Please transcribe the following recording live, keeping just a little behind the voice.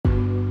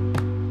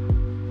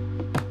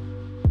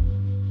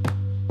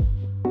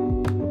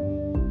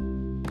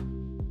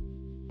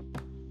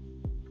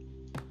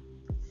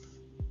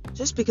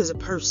Just because a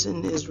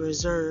person is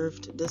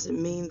reserved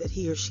doesn't mean that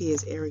he or she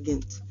is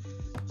arrogant.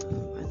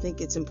 I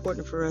think it's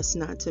important for us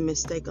not to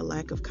mistake a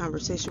lack of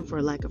conversation for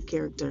a lack of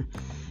character.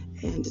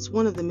 And it's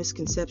one of the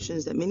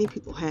misconceptions that many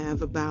people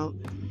have about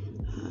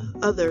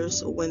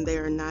others when they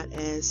are not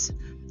as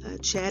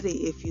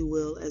chatty, if you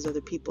will, as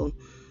other people,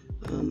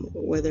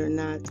 whether or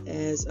not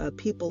as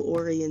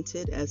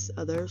people-oriented as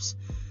others.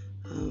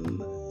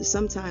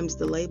 Sometimes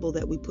the label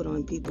that we put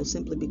on people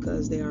simply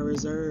because they are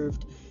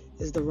reserved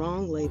is the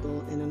wrong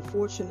label, and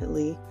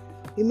unfortunately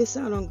we miss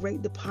out on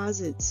great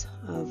deposits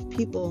of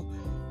people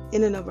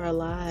in and of our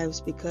lives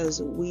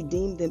because we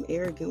deem them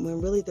arrogant when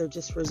really they're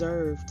just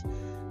reserved.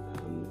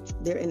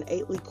 They're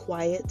innately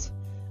quiet,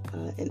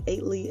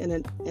 innately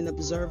an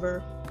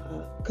observer,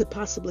 could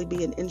possibly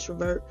be an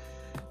introvert,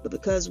 but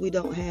because we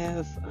don't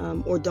have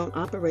or don't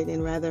operate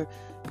in rather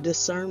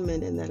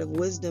discernment and that of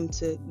wisdom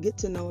to get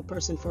to know a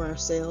person for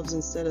ourselves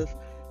instead of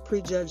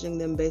prejudging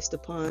them based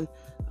upon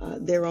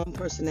their own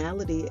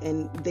personality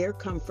and their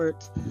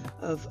comfort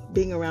of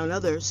being around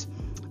others.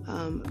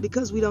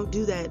 Because we don't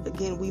do that,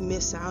 again, we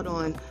miss out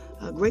on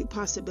great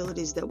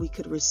possibilities that we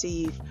could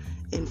receive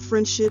in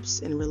friendships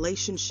and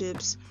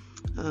relationships,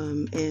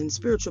 and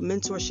spiritual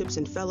mentorships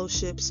and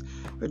fellowships,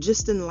 or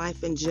just in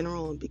life in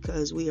general,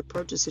 because we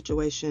approach a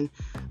situation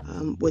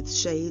with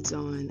shades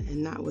on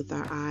and not with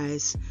our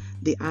eyes,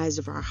 the eyes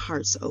of our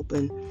hearts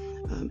open.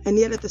 And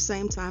yet at the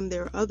same time,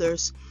 there are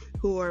others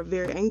who are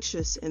very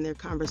anxious in their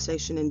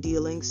conversation and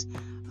dealings,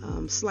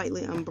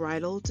 slightly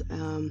unbridled,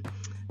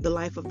 the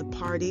life of the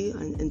party,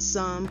 and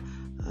some,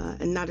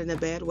 and not in a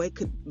bad way,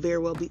 could very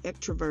well be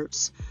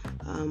extroverts,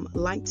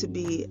 like to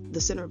be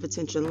the center of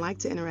attention, like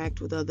to interact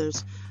with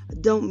others,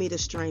 don't meet a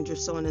stranger,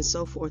 so on and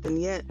so forth.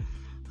 And yet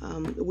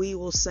we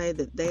will say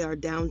that they are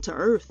down to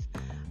earth,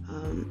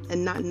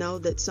 and not know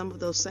that some of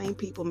those same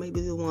people may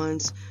be the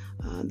ones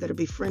that are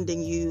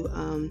befriending you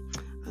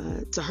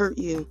to hurt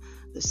you.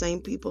 The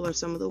same people are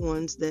some of the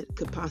ones that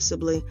could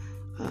possibly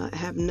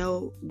have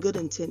no good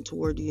intent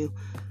toward you.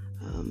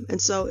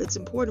 And so it's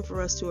important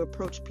for us to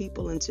approach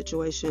people and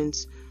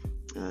situations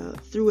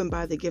through and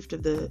by the gift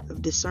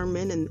of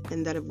discernment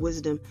and that of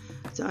wisdom,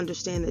 to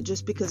understand that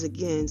just because,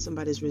 again,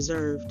 somebody's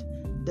reserved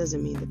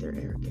doesn't mean that they're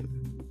arrogant.